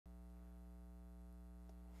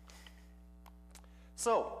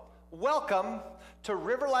So, welcome to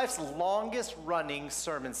River Life's longest running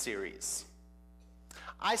sermon series.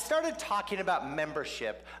 I started talking about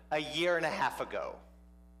membership a year and a half ago,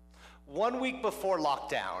 1 week before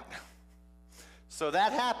lockdown. So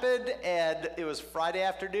that happened, and it was Friday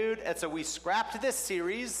afternoon, and so we scrapped this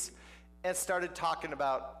series and started talking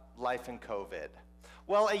about life in COVID.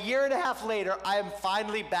 Well, a year and a half later, I am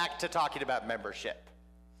finally back to talking about membership.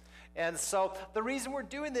 And so the reason we're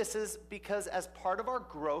doing this is because as part of our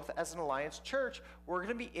growth as an Alliance Church, we're going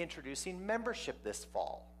to be introducing membership this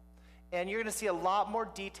fall. And you're going to see a lot more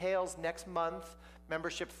details next month,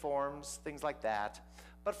 membership forms, things like that.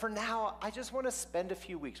 But for now, I just want to spend a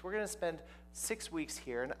few weeks. We're going to spend 6 weeks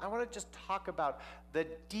here, and I want to just talk about the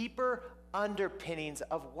deeper underpinnings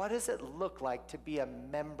of what does it look like to be a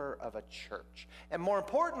member of a church. And more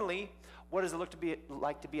importantly, what does it look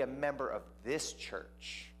like to be a member of this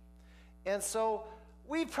church? And so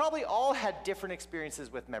we've probably all had different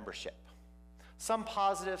experiences with membership. Some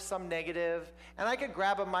positive, some negative. And I could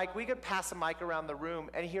grab a mic, we could pass a mic around the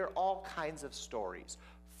room and hear all kinds of stories.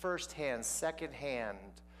 Firsthand, secondhand,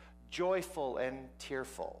 joyful and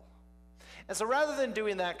tearful. And so rather than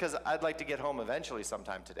doing that, because I'd like to get home eventually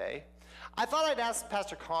sometime today, I thought I'd ask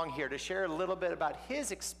Pastor Kong here to share a little bit about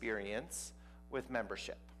his experience with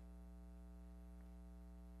membership.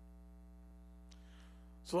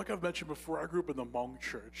 So like I've mentioned before, I grew up in the Hmong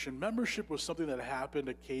church, and membership was something that happened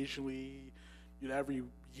occasionally, every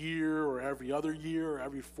year or every other year or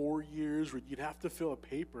every 4 years, where you'd have to fill a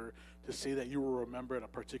paper to say that you were a member at a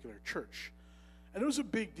particular church. And it was a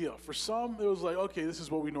big deal. For some, it was like, okay, this is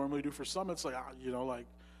what we normally do. For some, it's like,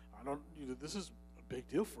 this is a big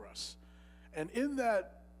deal for us. And in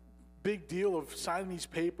that big deal of signing these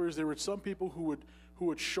papers, there were some people who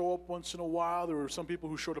would show up once in a while. There were some people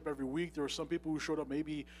who showed up every week. There were some people who showed up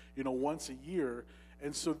maybe, once a year.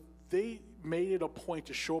 And so they made it a point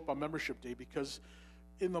to show up on membership day, because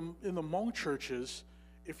in the Hmong churches,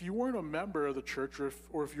 if you weren't a member of the church,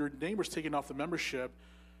 or if your name was taken off the membership,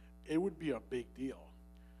 it would be a big deal.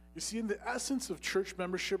 You see, in the essence of church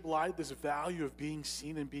membership lied this value of being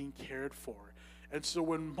seen and being cared for. And so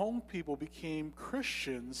when Hmong people became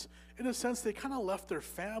Christians, in a sense, they kind of left their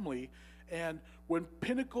family. And when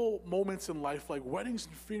pinnacle moments in life, like weddings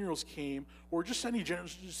and funerals came, or just any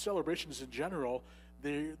celebrations in general,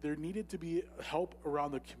 there needed to be help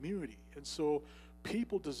around the community. And so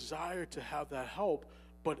people desired to have that help,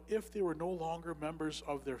 but if they were no longer members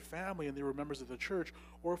of their family and they were members of the church,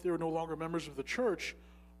 or if they were no longer members of the church,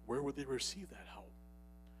 where would they receive that help?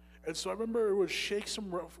 And so I remember it would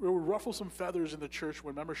ruffle some feathers in the church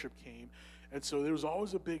when membership came. And so there was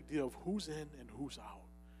always a big deal of who's in and who's out.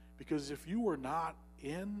 Because if you were not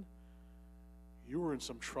in, you were in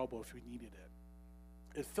some trouble if you needed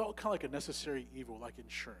it. It felt kind of like a necessary evil, like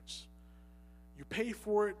insurance. You pay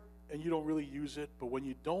for it and you don't really use it, but when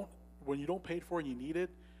you don't pay for it and you need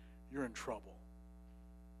it, you're in trouble.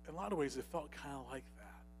 In a lot of ways, it felt kind of like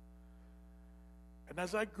that. And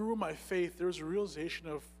as I grew in my faith, there was a realization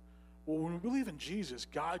of, well, when we believe in Jesus,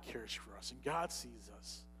 God cares for us and God sees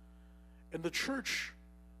us. And the church,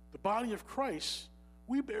 the body of Christ,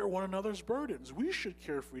 we bear one another's burdens. We should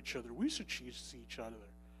care for each other. We should see each other.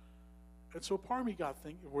 And so part of me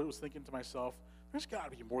was thinking to myself, there's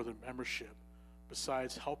got to be more than membership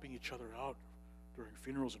besides helping each other out during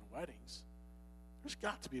funerals and weddings. There's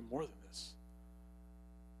got to be more than this.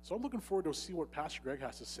 So I'm looking forward to see what Pastor Greg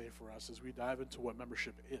has to say for us as we dive into what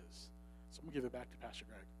membership is. So I'm going to give it back to Pastor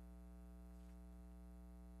Greg.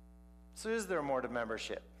 So is there more to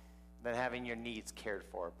membership than having your needs cared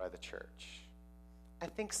for by the church? I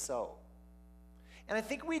think so. And I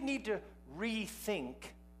think we need to rethink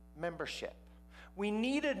membership. We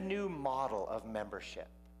need a new model of membership.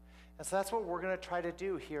 And so that's what we're going to try to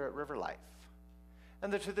do here at River Life.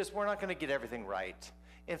 And the truth is, we're not going to get everything right.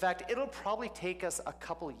 In fact, it'll probably take us a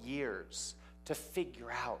couple years to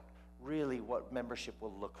figure out really what membership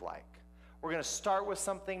will look like. We're going to start with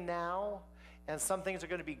something now, and some things are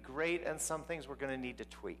going to be great, and some things we're going to need to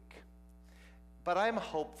tweak. But I'm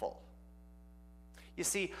hopeful. You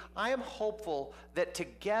see, I am hopeful that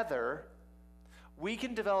together we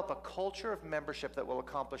can develop a culture of membership that will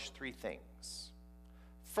accomplish 3 things.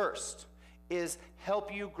 First is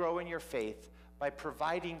help you grow in your faith by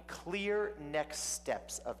providing clear next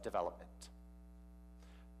steps of development.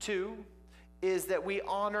 2 is that we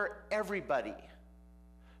honor everybody,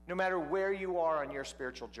 no matter where you are on your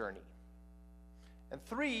spiritual journey. And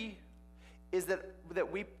 3 is that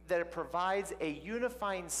it provides a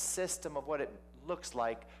unifying system of what it looks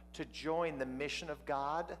like to join the mission of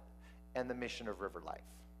God and the mission of River Life.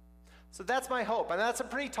 So that's my hope, and that's a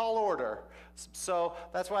pretty tall order. So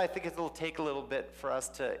that's why I think it'll take a little bit for us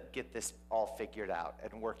to get this all figured out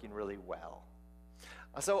and working really well.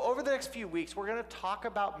 So over the next few weeks, we're going to talk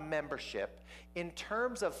about membership in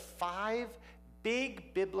terms of 5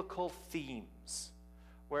 big biblical themes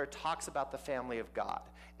where it talks about the family of God.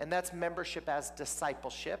 And that's membership as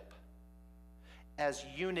discipleship, as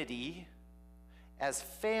unity, as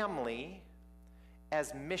family,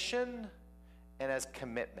 as mission, and as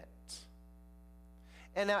commitment.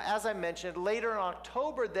 And now, as I mentioned, later in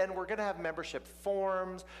October, then we're going to have membership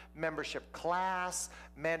forms, membership class,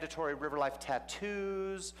 mandatory River Life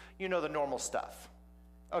tattoos, you know, the normal stuff.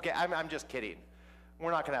 Okay, I'm just kidding.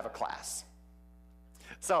 We're not going to have a class.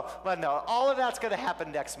 So, but no, all of that's going to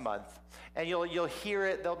happen next month. And you'll hear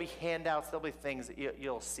it. There'll be handouts. There'll be things.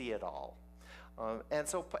 You'll see it all.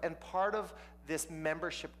 And part of this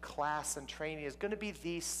membership class and training is going to be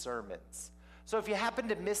these sermons. So if you happen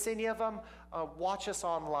to miss any of them, watch us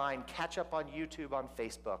online, catch up on YouTube, on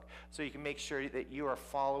Facebook, so you can make sure that you are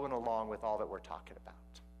following along with all that we're talking about.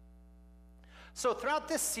 So throughout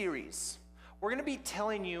this series, we're going to be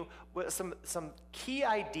telling you some key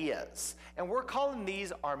ideas, and we're calling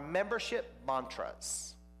these our membership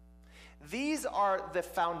mantras. These are the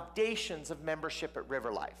foundations of membership at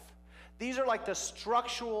River Life. These are like the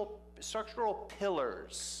structural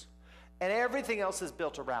pillars, and everything else is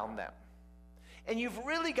built around them. And you've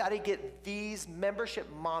really got to get these membership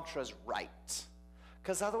mantras right,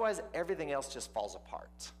 because otherwise everything else just falls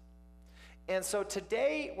apart. And so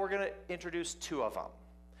today we're going to introduce 2 of them.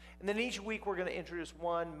 And then each week we're going to introduce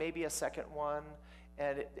one, maybe a second one,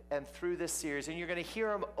 and through this series. And you're going to hear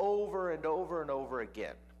them over and over and over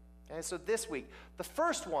again. Okay, so this week, the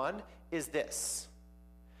first one is this.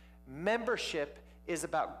 Membership is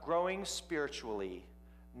about growing spiritually,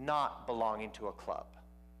 not belonging to a club.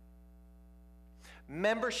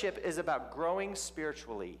 Membership is about growing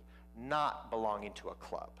spiritually, not belonging to a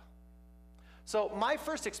club. So my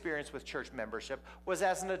first experience with church membership was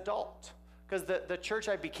as an adult, because the church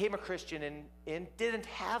I became a Christian in didn't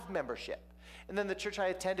have membership. And then the church I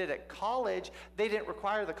attended at college, they didn't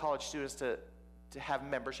require the college students to have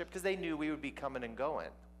membership because they knew we would be coming and going.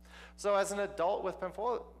 So as an adult with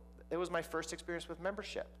Penfoil, it was my first experience with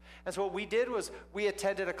membership. And so what we did was we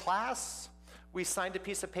attended a class, we signed a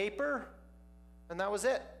piece of paper, and that was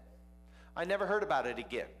it. I never heard about it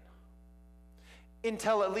again.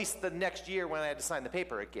 Until at least the next year when I had to sign the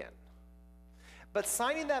paper again. But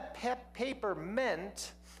signing that paper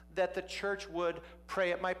meant that the church would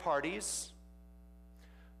pray at my parties,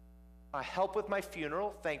 help with my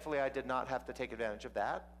funeral. Thankfully, I did not have to take advantage of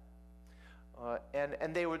that.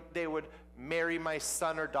 And they would marry my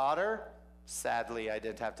son or daughter. Sadly, I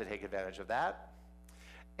didn't have to take advantage of that.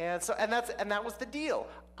 And that was the deal.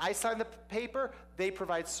 I signed the paper, they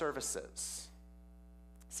provide services.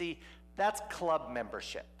 See, that's club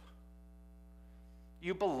membership.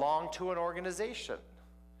 You belong to an organization.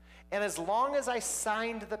 And as long as I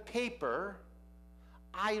signed the paper,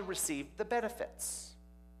 I received the benefits.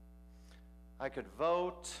 I could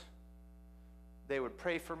vote, they would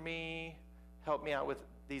pray for me, help me out with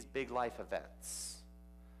these big life events.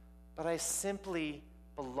 But I simply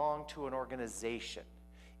belonged to an organization.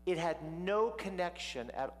 It had no connection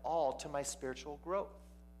at all to my spiritual growth,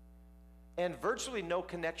 and virtually no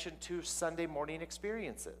connection to Sunday morning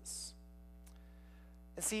experiences.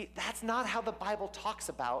 And see, that's not how the Bible talks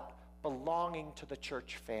about belonging to the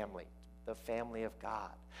church family, the family of God.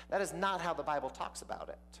 That is not how the Bible talks about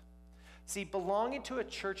it. See, belonging to a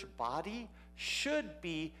church body should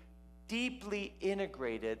be deeply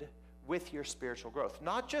integrated with your spiritual growth,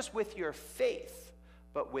 not just with your faith,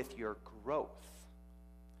 but with your growth.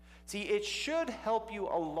 See, it should help you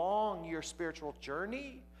along your spiritual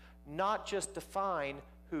journey, not just define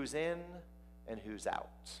who's in and who's out.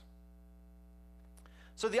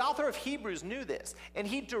 So the author of Hebrews knew this, and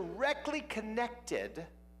he directly connected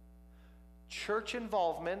church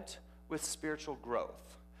involvement with spiritual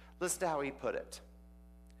growth. Listen to how he put it.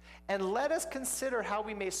 And let us consider how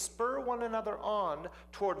we may spur one another on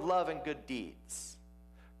toward love and good deeds.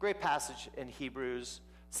 Great passage in Hebrews.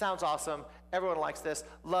 Sounds awesome. Everyone likes this.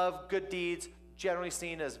 Love, good deeds, generally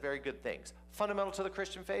seen as very good things. Fundamental to the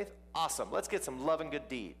Christian faith? Awesome. Let's get some love and good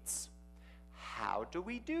deeds. How do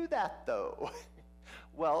we do that, though?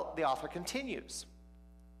 Well, the author continues.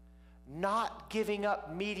 Not giving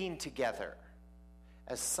up meeting together,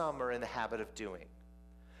 as some are in the habit of doing,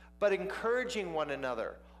 but encouraging one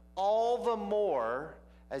another, all the more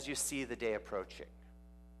as you see the day approaching.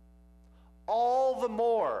 All the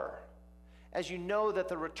more as you know that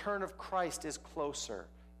the return of Christ is closer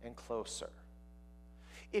and closer.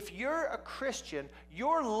 If you're a Christian,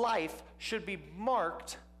 your life should be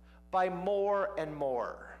marked by more and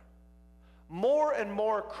more. More and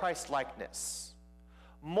more Christ-likeness.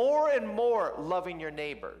 More and more loving your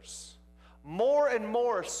neighbors. More and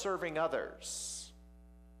more serving others.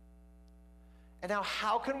 And now,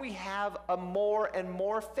 how can we have a more and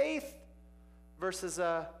more faith versus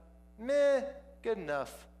a meh, good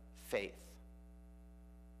enough faith?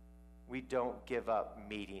 We don't give up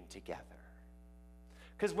meeting together.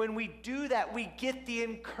 Because when we do that, we get the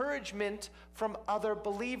encouragement from other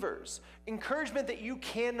believers. Encouragement that you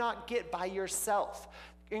cannot get by yourself.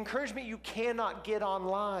 Encouragement you cannot get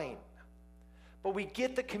online. But we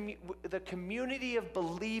get the community of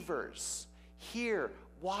believers here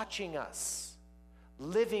watching us,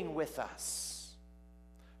 living with us,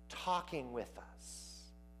 talking with us.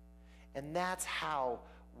 And that's how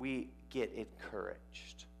we get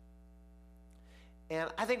encouraged. And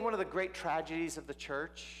I think one of the great tragedies of the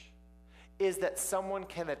church is that someone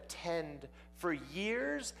can attend for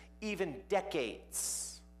years, even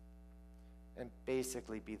decades, and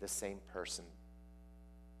basically be the same person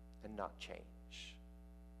and not change.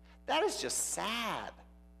 That is just sad.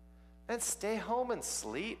 And stay home and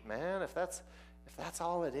sleep, man, if that's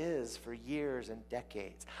all it is for years and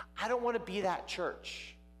decades. I don't want to be that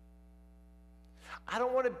church. I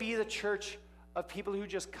don't want to be the church of people who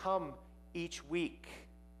just come each week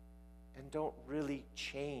and don't really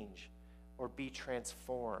change or be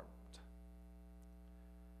transformed.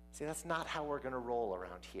 See, that's not how we're going to roll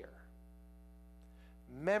around here.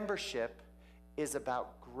 Membership is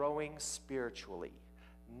about growing spiritually,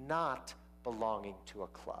 not belonging to a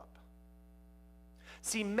club.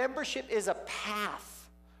 See, membership is a path,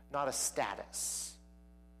 not a status.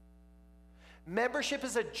 Membership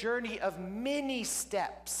is a journey of many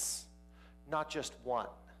steps, not just one.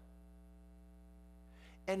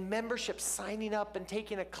 And membership, signing up and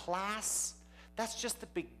taking a class, that's just the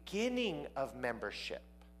beginning of membership,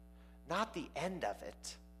 not the end of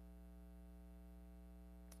it.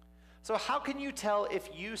 So how can you tell if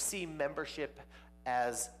you see membership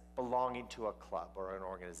as belonging to a club or an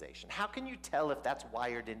organization? How can you tell if that's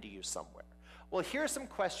wired into you somewhere? Well, here are some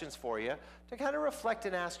questions for you to kind of reflect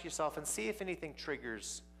and ask yourself and see if anything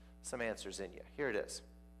triggers some answers in you. Here it is.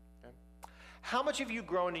 Okay. How much have you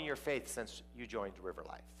grown in your faith since you joined River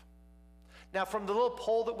Life? Now, from the little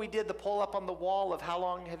poll that we did, the poll up on the wall of how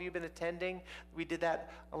long have you been attending, we did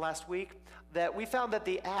that last week, that we found that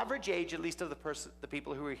the average age, at least of the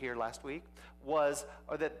people who were here last week, or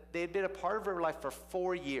that they had been a part of River Life for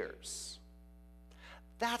 4 years.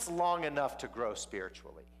 That's long enough to grow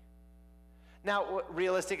spiritually. Now,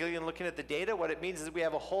 realistically, in looking at the data, what it means is we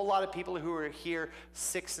have a whole lot of people who are here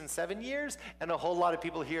 6 and 7 years, and a whole lot of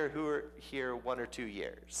people here who are here 1 or 2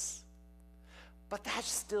 years. But that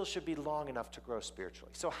still should be long enough to grow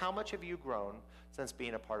spiritually. So how much have you grown since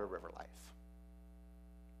being a part of River Life?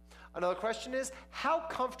 Another question is, how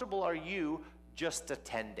comfortable are you just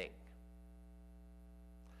attending?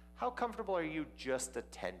 How comfortable are you just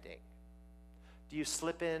attending? Do you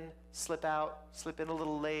slip in, slip out, slip in a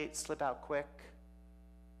little late, slip out quick?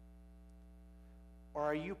 Or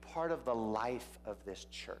are you part of the life of this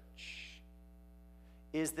church?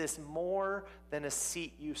 Is this more than a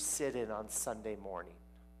seat you sit in on Sunday morning?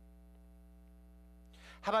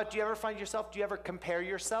 How about, do you ever compare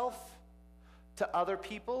yourself to other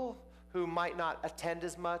people who might not attend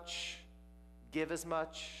as much, give as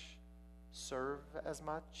much, serve as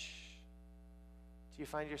much? Do you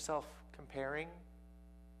find yourself comparing?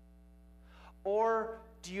 Or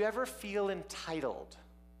do you ever feel entitled?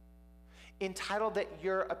 Entitled that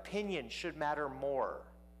your opinion should matter more,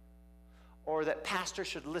 or that pastor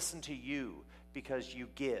should listen to you because you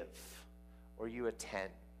give or you attend?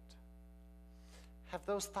 Have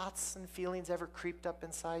those thoughts and feelings ever creeped up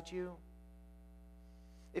inside you?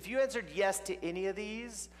 If you answered yes to any of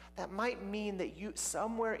these, that might mean that you,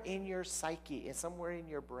 somewhere in your psyche and somewhere in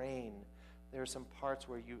your brain, there are some parts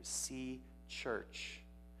where you see church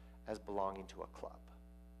as belonging to a club.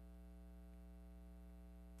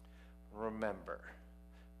 Remember,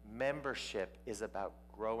 membership is about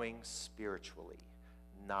growing spiritually,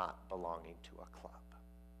 not belonging to a club.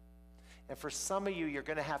 And for some of you, you're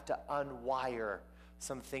going to have to unwire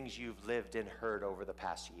some things you've lived and heard over the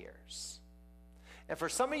past years. And for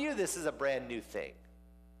some of you, this is a brand new thing.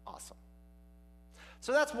 Awesome.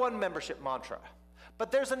 So that's one membership mantra.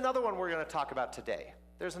 But there's another one we're going to talk about today.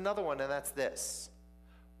 There's another one, and that's this.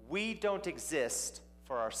 We don't exist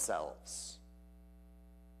for ourselves.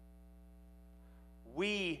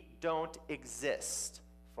 We don't exist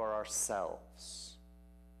for ourselves.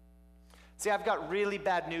 See, I've got really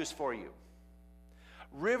bad news for you.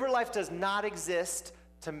 River Life does not exist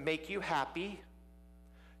to make you happy,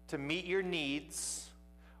 to meet your needs,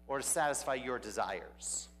 or to satisfy your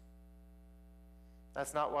desires.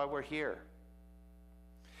 That's not why we're here.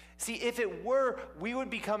 See, if it were, we would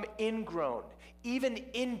become ingrown, even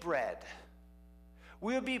inbred.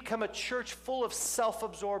 We would become a church full of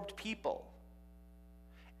self-absorbed people.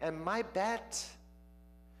 And my bet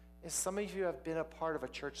is some of you have been a part of a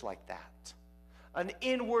church like that, an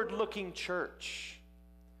inward-looking church.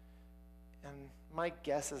 And my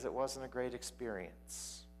guess is it wasn't a great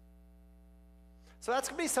experience. So that's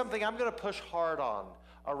going to be something I'm going to push hard on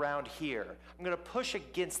around here. I'm going to push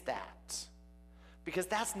against that, because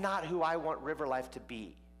that's not who I want River Life to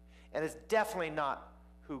be. And it's definitely not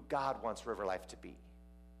who God wants River Life to be.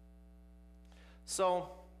 So,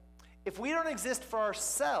 if we don't exist for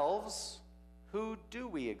ourselves, who do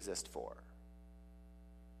we exist for?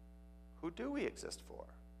 Who do we exist for?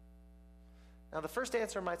 Now, the first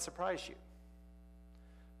answer might surprise you.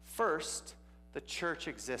 First, the church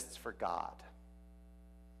exists for God.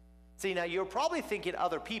 See, now you're probably thinking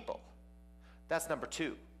other people. That's number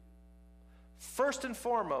two. First and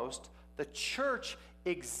foremost, the church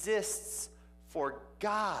exists for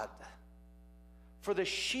God, for the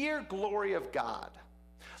sheer glory of God.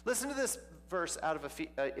 Listen to this verse out of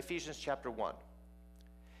Ephesians chapter 1.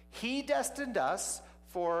 He destined us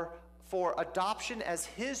for adoption as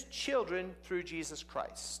his children through Jesus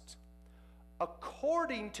Christ,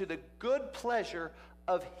 according to the good pleasure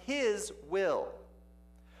of his will,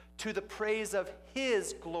 to the praise of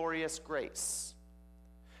his glorious grace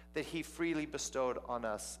that he freely bestowed on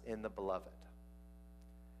us in the beloved.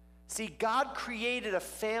 See, God created a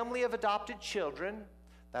family of adopted children,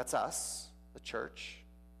 that's us, the church,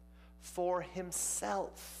 for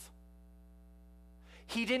himself.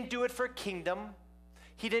 He didn't do it for kingdom.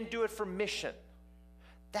 He didn't do it for mission.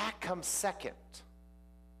 That comes second.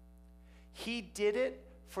 He did it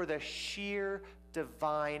for the sheer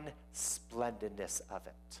divine splendidness of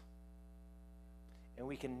it. And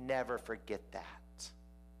we can never forget that.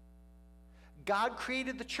 God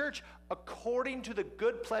created the church according to the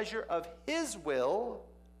good pleasure of his will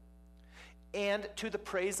and to the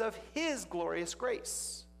praise of his glorious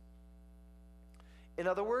grace. In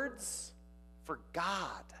other words, for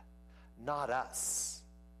God, not us,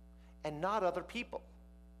 and not other people.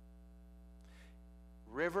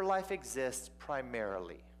 River Life exists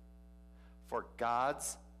primarily for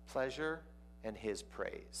God's pleasure and his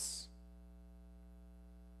praise.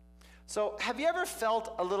 So, have you ever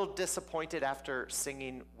felt a little disappointed after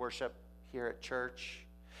singing worship here at church?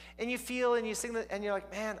 And you feel and you sing and you're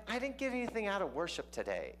like, man, I didn't get anything out of worship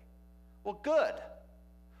today. Well, good.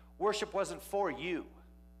 Worship wasn't for you.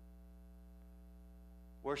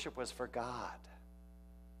 Worship was for God.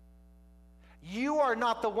 You are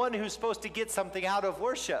not the one who's supposed to get something out of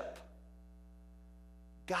worship.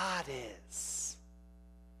 God is.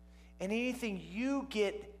 And anything you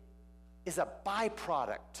get is a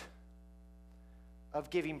byproduct of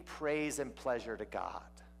giving praise and pleasure to God.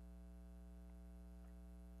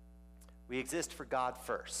 We exist for God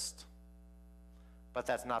first, but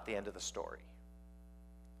that's not the end of the story.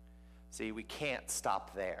 See, we can't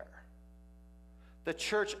stop there. The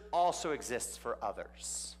church also exists for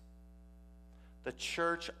others. The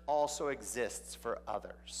church also exists for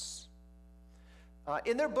others.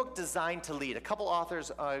 In their book, Designed to Lead, a couple authors,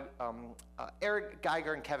 Eric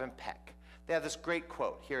Geiger and Kevin Peck, they have this great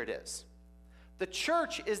quote. Here it is. The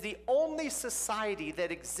church is the only society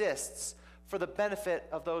that exists for the benefit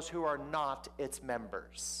of those who are not its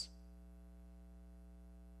members.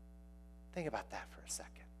 Think about that for a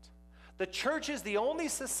second. The church is the only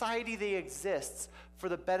society that exists for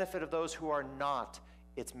the benefit of those who are not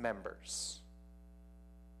its members.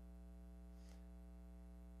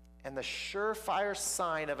 And the surefire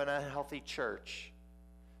sign of an unhealthy church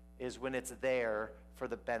is when it's there for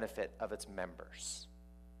the benefit of its members.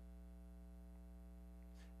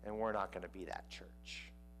 And we're not going to be that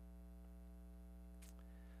church.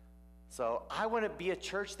 So I want to be a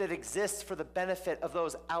church that exists for the benefit of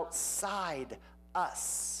those outside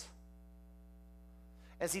us.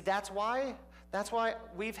 And see, that's why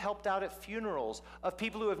we've helped out at funerals of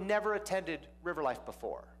people who have never attended River Life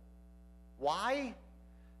before. Why?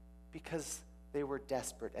 Because they were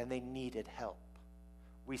desperate and they needed help.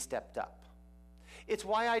 We stepped up. It's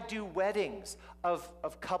why I do weddings of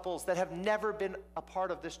couples that have never been a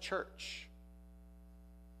part of this church.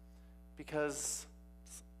 Because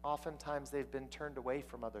oftentimes they've been turned away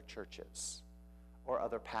from other churches or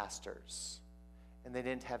other pastors, and they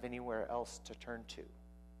didn't have anywhere else to turn to.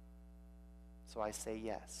 So I say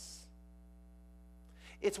yes.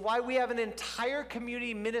 It's why we have an entire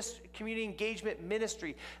community engagement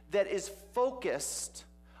ministry that is focused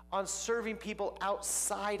on serving people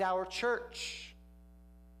outside our church.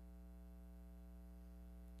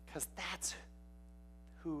 Because that's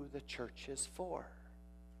who the church is for.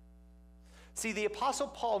 See, the Apostle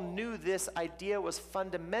Paul knew this idea was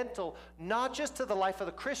fundamental, not just to the life of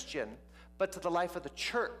the Christian, but to the life of the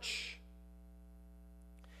church.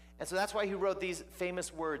 And so that's why he wrote these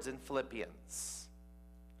famous words in Philippians.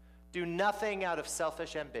 Do nothing out of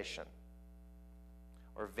selfish ambition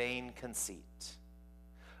or vain conceit.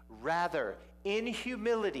 Rather, in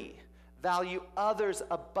humility, value others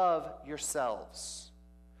above yourselves,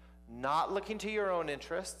 not looking to your own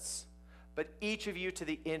interests, but each of you to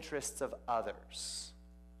the interests of others.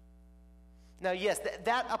 Now, yes,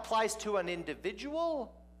 that applies to an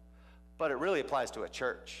individual, but it really applies to a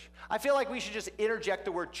church. I feel like we should just interject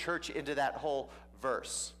the word church into that whole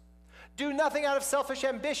verse. Do nothing out of selfish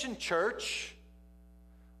ambition, church,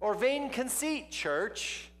 or vain conceit,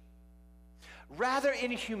 church. Rather,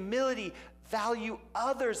 in humility, value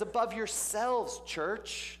others above yourselves,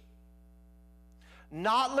 church.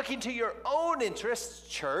 Not looking to your own interests,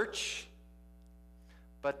 church,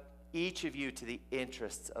 but each of you to the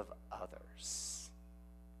interests of others.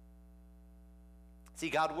 See,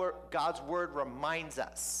 God's word reminds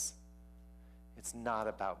us it's not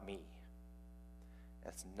about me.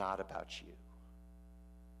 It's not about you.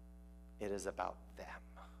 It is about them.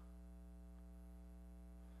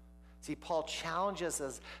 See, Paul challenges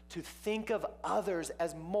us to think of others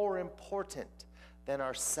as more important than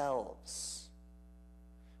ourselves.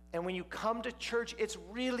 And when you come to church, it's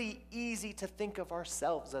really easy to think of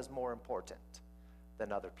ourselves as more important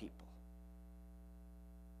than other people.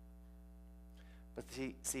 But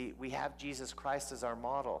see, we have Jesus Christ as our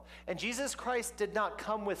model. And Jesus Christ did not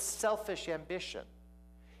come with selfish ambition.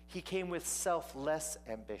 He came with selfless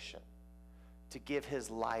ambition to give his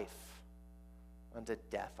life unto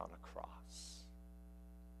death on a cross.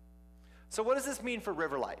 So what does this mean for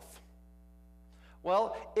River Life?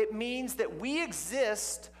 Well, it means that we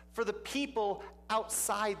exist for the people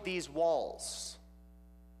outside these walls.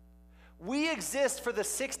 We exist for the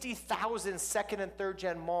 60,000 second and third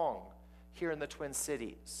gen Hmong here in the Twin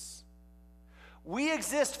Cities. We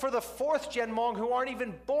exist for the fourth gen Hmong who aren't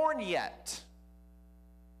even born yet.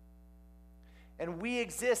 And we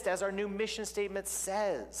exist, as our new mission statement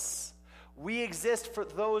says, we exist for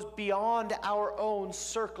those beyond our own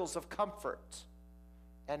circles of comfort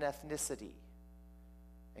and ethnicity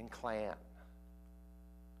and clan.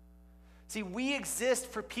 See, we exist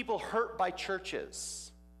for people hurt by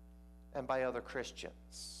churches and by other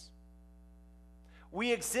Christians.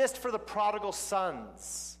 We exist for the prodigal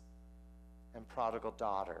sons and prodigal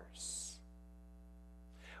daughters.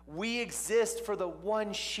 We exist for the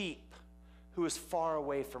one sheep who is far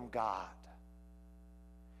away from God,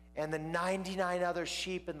 and the 99 other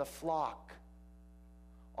sheep in the flock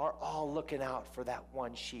are all looking out for that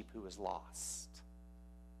one sheep who is lost.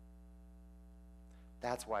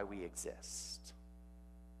 That's why we exist.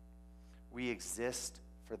 We exist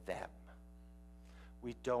for them.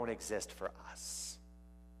 We don't exist for us.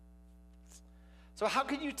 So how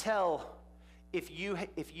can you tell if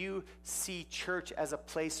you see church as a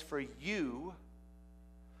place for you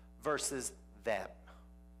versus them?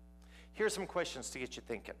 Here's some questions to get you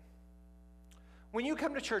thinking. When you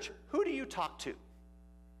come to church, who do you talk to?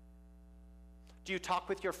 Do you talk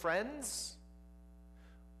with your friends?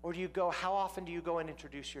 Or how often do you go and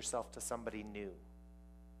introduce yourself to somebody new?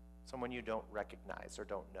 Someone you don't recognize or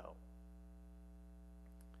don't know?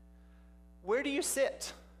 Where do you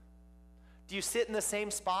sit? Do you sit in the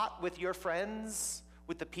same spot with your friends,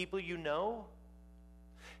 with the people you know?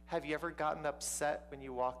 Have you ever gotten upset when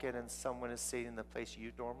you walk in and someone is sitting in the place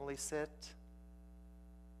you normally sit?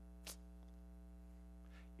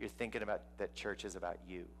 You're thinking about that church is about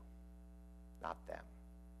you, not them.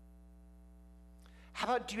 How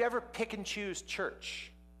about, do you ever pick and choose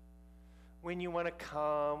church? When you want to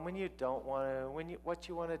come, when you don't want to, what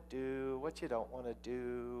you want to do, what you don't want to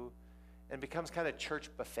do, and it becomes kind of church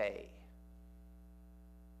buffet.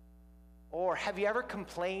 Or have you ever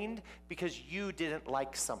complained because you didn't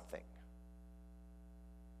like something?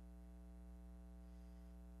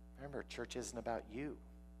 Remember, church isn't about you.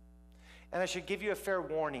 And I should give you a fair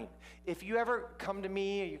warning. If you ever come to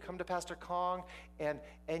me or you come to Pastor Kong and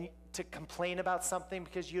to complain about something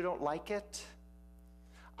because you don't like it,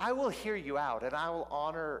 I will hear you out and I will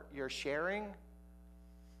honor your sharing,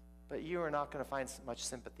 but you are not going to find much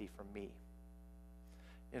sympathy from me.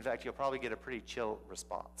 In fact, you'll probably get a pretty chill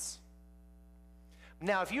response.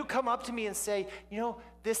 Now, if you come up to me and say,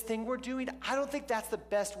 this thing we're doing, I don't think that's the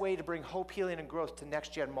best way to bring hope, healing, and growth to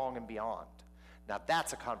Next Gen Hmong and beyond. Now,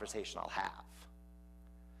 that's a conversation I'll have.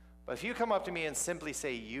 But if you come up to me and simply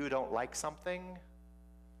say you don't like something,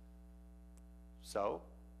 so?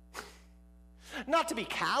 Not to be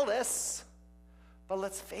callous, but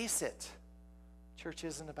let's face it, church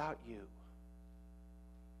isn't about you.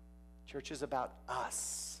 Church is about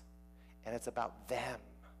us, and it's about them.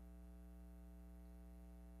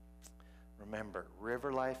 Remember,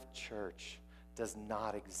 River Life Church does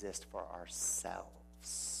not exist for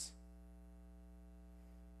ourselves.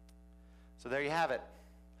 So there you have it.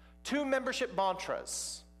 2 membership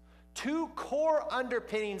mantras, 2 core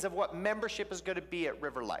underpinnings of what membership is going to be at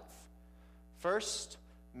River Life. First,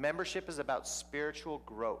 membership is about spiritual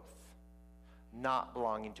growth, not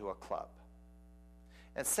belonging to a club.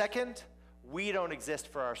 And second, we don't exist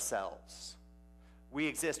for ourselves. We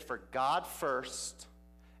exist for God first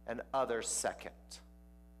and others second.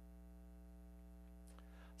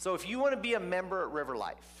 So if you want to be a member at River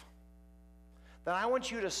Life, then I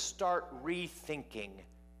want you to start rethinking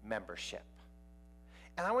membership.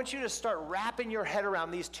 And I want you to start wrapping your head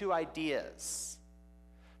around these 2 ideas.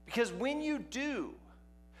 Because when you do,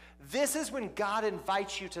 this is when God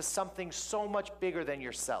invites you to something so much bigger than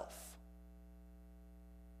yourself.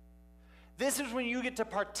 This is when you get to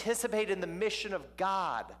participate in the mission of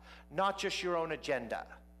God, not just your own agenda.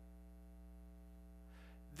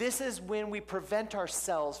 This is when we prevent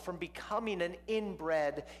ourselves from becoming an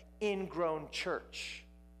inbred, ingrown church.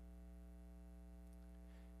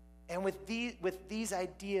 And with these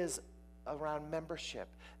ideas around membership,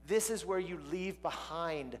 this is where you leave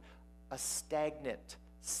behind a stagnant,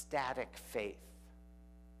 static faith.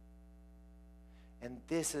 And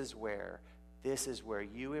this is where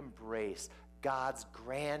you embrace God's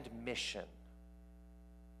grand mission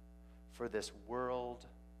for this world,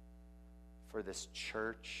 for this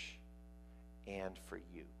church, and for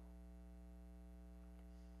you.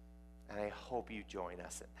 And I hope you join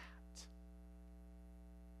us in that.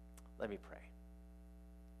 Let me pray.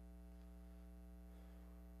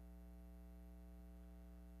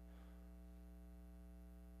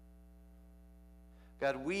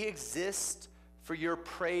 God, we exist for your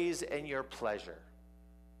praise and your pleasure.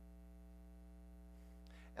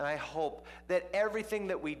 And I hope that everything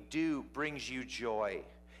that we do brings you joy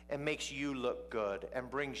and makes you look good and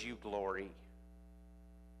brings you glory.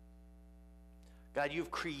 God, you've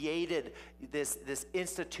created this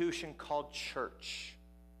institution called church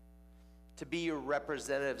to be your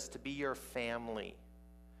representatives, to be your family,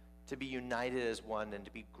 to be united as one, and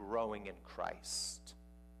to be growing in Christ.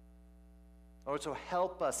 Lord, so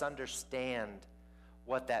help us understand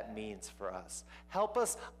what that means for us. Help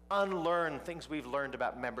us unlearn things we've learned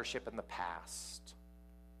about membership in the past.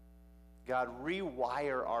 God,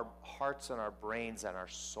 rewire our hearts and our brains and our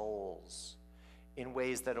souls in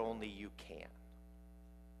ways that only you can.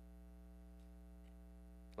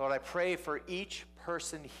 Lord, I pray for each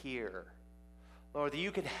person here, Lord, that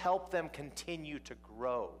you can help them continue to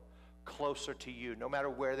grow closer to you, no matter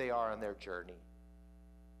where they are on their journey.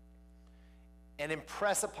 And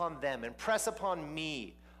impress upon them, impress upon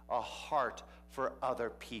me a heart for other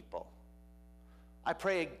people. I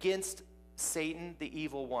pray against Satan, the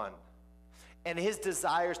evil one, and his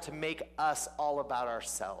desires to make us all about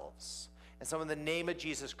ourselves. And so in the name of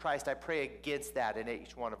Jesus Christ, I pray against that in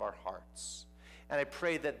each one of our hearts. And I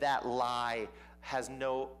pray that that lie has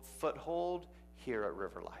no foothold here at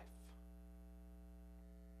River Life.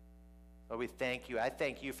 Lord, we thank you. I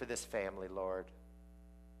thank you for this family, Lord.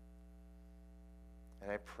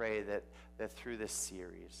 And I pray that through this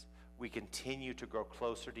series, we continue to grow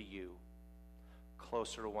closer to you,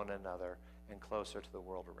 closer to one another, and closer to the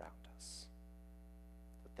world around us.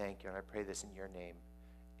 So thank you, and I pray this in your name.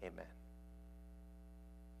 Amen.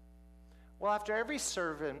 Well, after every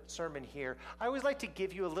sermon here, I always like to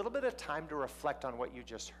give you a little bit of time to reflect on what you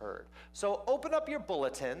just heard. So open up your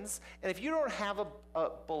bulletins, and if you don't have a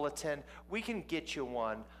bulletin, we can get you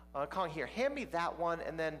one. Colin, here, hand me that one,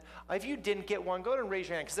 and then if you didn't get one, go ahead and raise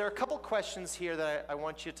your hand, because there are a couple questions here that I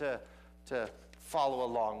want you to follow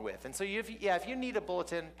along with. And so if you need a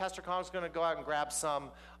bulletin, Pastor Colin's going to go out and grab some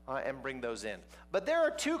and bring those in. But there are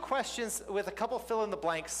 2 questions with a couple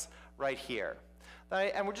fill-in-the-blanks right here.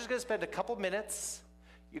 And we're just going to spend a couple minutes.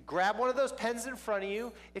 You grab one of those pens in front of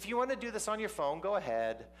you. If you want to do this on your phone, go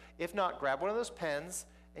ahead. If not, grab one of those pens,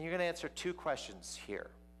 and you're going to answer 2 questions here.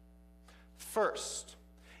 First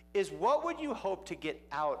is, what would you hope to get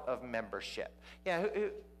out of membership? Yeah,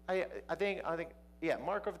 I think, yeah,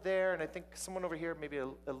 Mark over there, and I think someone over here, maybe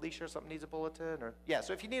Alicia or something needs a bulletin.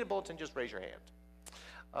 So if you need a bulletin, just raise your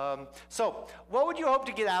hand. So what would you hope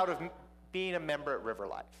to get out of being a member at River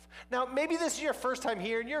Life? Now, maybe this is your first time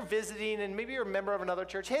here, and you're visiting, and maybe you're a member of another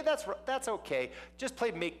church. Hey, that's okay. Just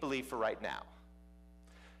play make-believe for right now.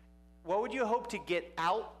 What would you hope to get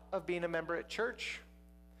out of being a member at church?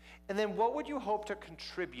 And then what would you hope to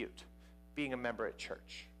contribute being a member at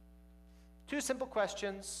church? 2 simple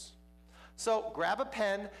questions. So grab a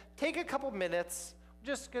pen, take a couple minutes,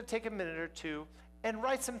 just going to take a minute or two, and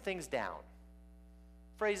write some things down.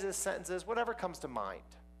 Phrases, sentences, whatever comes to mind.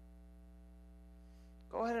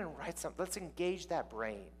 Go ahead and write something. Let's engage that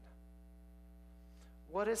brain.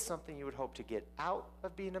 What is something you would hope to get out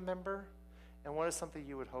of being a member? And what is something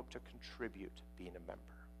you would hope to contribute being a member?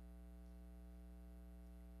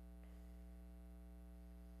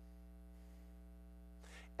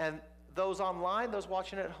 And those online, those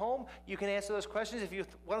watching at home, you can answer those questions. If you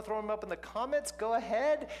want to throw them up in the comments, go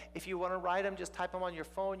ahead. If you want to write them, just type them on your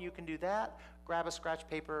phone, you can do that. Grab a scratch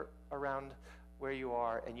paper around where you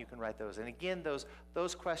are, and you can write those. And again,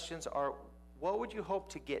 those questions are, what would you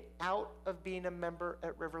hope to get out of being a member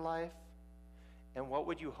at River Life? And what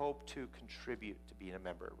would you hope to contribute to being a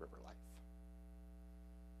member at River Life?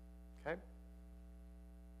 Okay?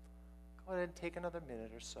 Go ahead and take another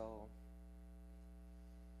minute or so.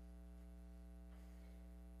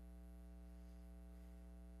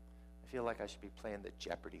 I feel like I should be playing the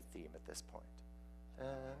Jeopardy theme at this point.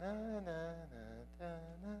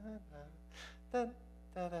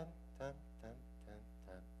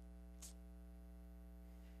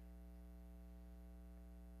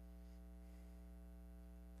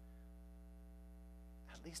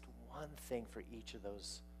 At least one thing for each of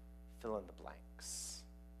those fill in the blanks.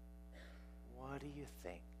 What do you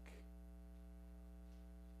think?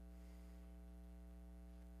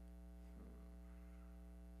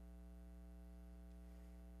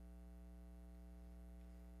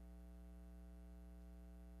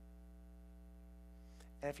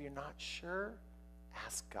 And if you're not sure,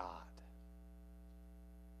 ask God.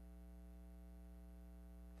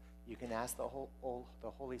 You can ask the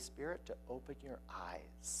Holy Spirit to open your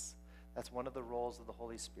eyes. That's one of the roles of the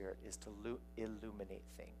Holy Spirit, is to illuminate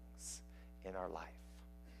things in our life.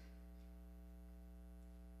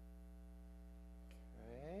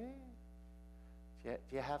 Okay.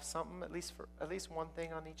 Do you have something, at least one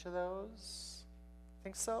thing on each of those?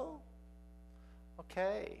 Think so?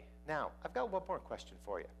 Okay. Now, I've got one more question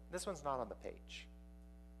for you. This one's not on the page.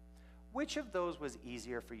 Which of those was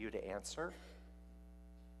easier for you to answer?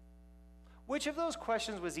 Which of those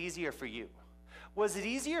questions was easier for you? Was it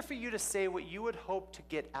easier for you to say what you would hope to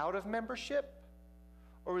get out of membership?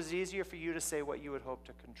 Or was it easier for you to say what you would hope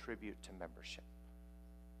to contribute to membership?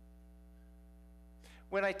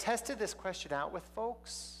 When I tested this question out with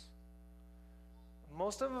folks,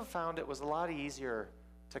 most of them found it was a lot easier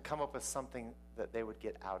to come up with something that they would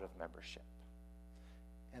get out of membership.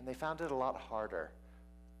 And they found it a lot harder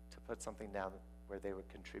to put something down where they would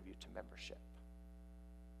contribute to membership.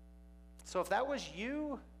 So if that was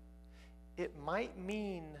you, it might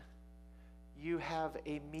mean you have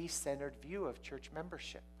a me-centered view of church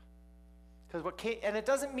membership. And it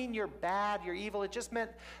doesn't mean you're bad, you're evil. It just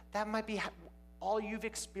meant that might be all you've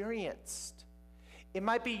experienced. It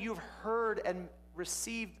might be you've heard and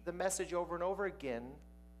received the message over and over again.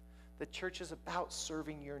 The church is about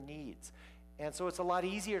serving your needs. And so it's a lot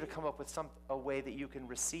easier to come up with a way that you can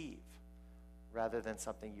receive rather than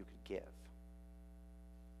something you could give.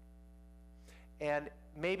 And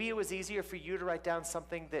maybe it was easier for you to write down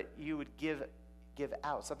something that you would give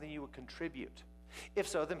out, something you would contribute. If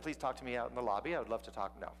so, then please talk to me out in the lobby. I would love to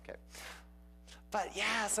talk. No, okay. But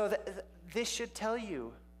yeah, so this should tell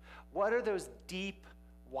you, what are those deep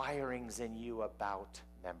wirings in you about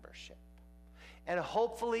membership? And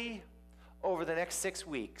hopefully, over the next 6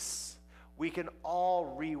 weeks, we can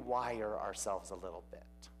all rewire ourselves a little bit.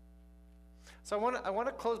 So I want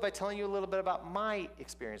to close by telling you a little bit about my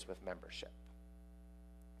experience with membership.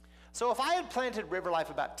 So if I had planted River Life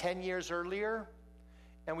about 10 years earlier,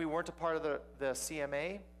 and we weren't a part of the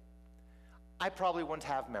CMA, I probably wouldn't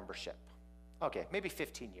have membership. Okay, maybe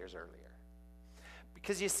 15 years earlier.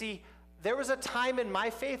 Because you see, there was a time in my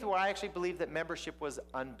faith where I actually believed that membership was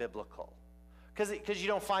unbiblical. Because you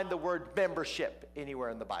don't find the word membership anywhere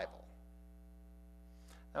in the Bible.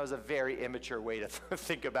 That was a very immature way to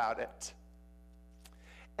think about it.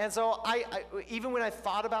 And so I even when I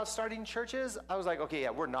thought about starting churches, I was like, okay,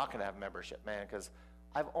 yeah, we're not going to have membership, man, because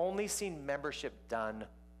I've only seen membership done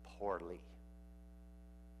poorly.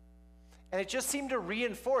 And it just seemed to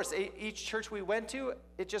reinforce, each church we went to,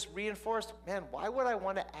 it just reinforced, man, why would I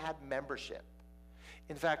want to add membership?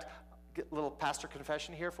 In fact, a little pastor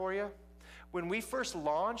confession here for you. When we first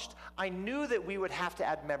launched, I knew that we would have to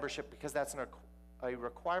add membership because that's a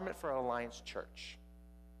requirement for an Alliance church.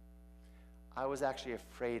 I was actually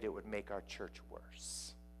afraid it would make our church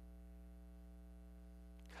worse.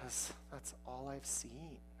 Because that's all I've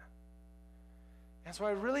seen. And so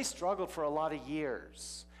I really struggled for a lot of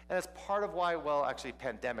years. And it's part of why, well, actually,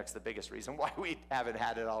 pandemic's the biggest reason why we haven't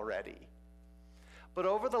had it already. But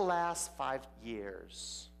over the last 5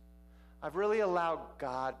 years, I've really allowed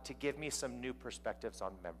God to give me some new perspectives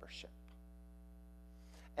on membership.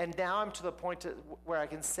 And now I'm to the point where I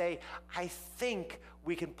can say, I think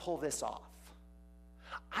we can pull this off.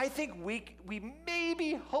 I think we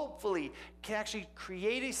maybe, hopefully, can actually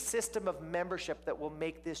create a system of membership that will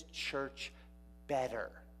make this church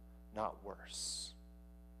better, not worse.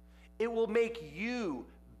 It will make you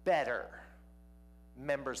better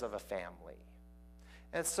members of a family.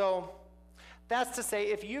 And so that's to say,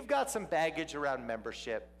 if you've got some baggage around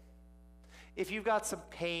membership, if you've got some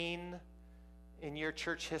pain in your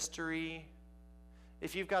church history,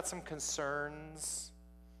 if you've got some concerns,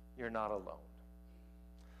 you're not alone.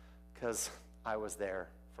 Because I was there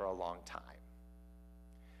for a long time.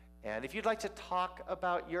 And if you'd like to talk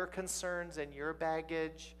about your concerns and your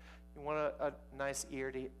baggage, you want a nice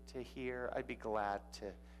ear to hear, I'd be glad to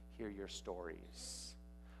hear your stories.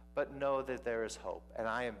 But know that there is hope, and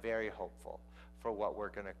I am very hopeful for what we're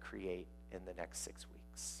going to create in the next 6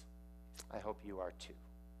 weeks. I hope you are too.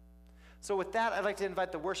 So with that, I'd like to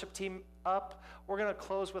invite the worship team up. We're going to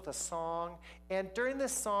close with a song. And during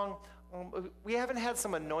this song, we haven't had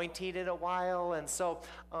some anointing in a while, and so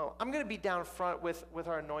I'm going to be down front with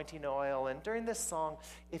our anointing oil. And during this song,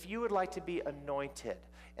 if you would like to be anointed,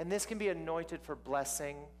 and this can be anointed for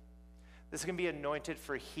blessing, this can be anointed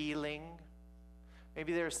for healing.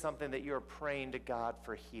 Maybe there's something that you're praying to God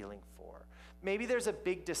for healing for. Maybe there's a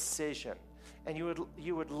big decision, and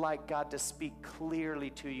you would like God to speak clearly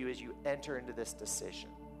to you as you enter into this decision.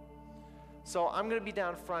 So I'm going to be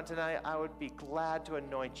down front, and I would be glad to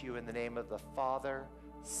anoint you in the name of the Father,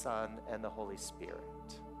 Son, and the Holy Spirit.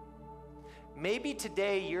 Maybe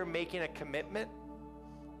today you're making a commitment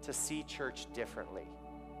to see church differently.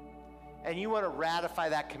 And you want to ratify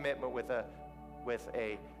that commitment with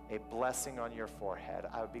a blessing on your forehead.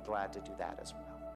 I would be glad to do that as well.